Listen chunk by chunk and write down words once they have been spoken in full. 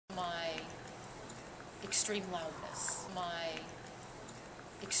extreme loudness, my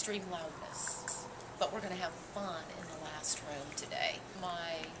extreme loudness. But we're going to have fun in the last room today.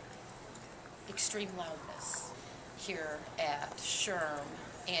 My extreme loudness here at SHRM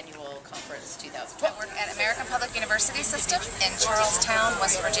Annual Conference 2012. I work at American Public University System in Charlestown,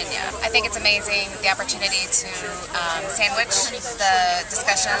 West Virginia. I think it's amazing the opportunity to sandwich the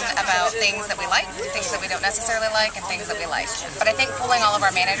discussion about things that we like, things that we don't necessarily like, and things that we like. But I think pulling all of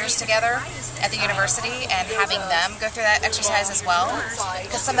our managers together at the university and having them go through that exercise as well,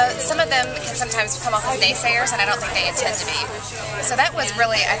 because some of them can sometimes come off as naysayers, and I don't think they intend to be. So that was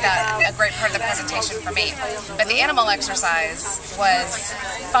really, I thought, a great part of the presentation for me. But the animal exercise was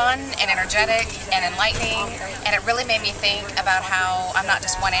fun and energetic and enlightening, and it really made me think about how I'm not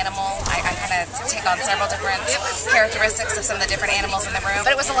just one animal. I kind of take on several different characteristics of some of the different animals in the room,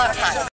 but it was a lot of fun.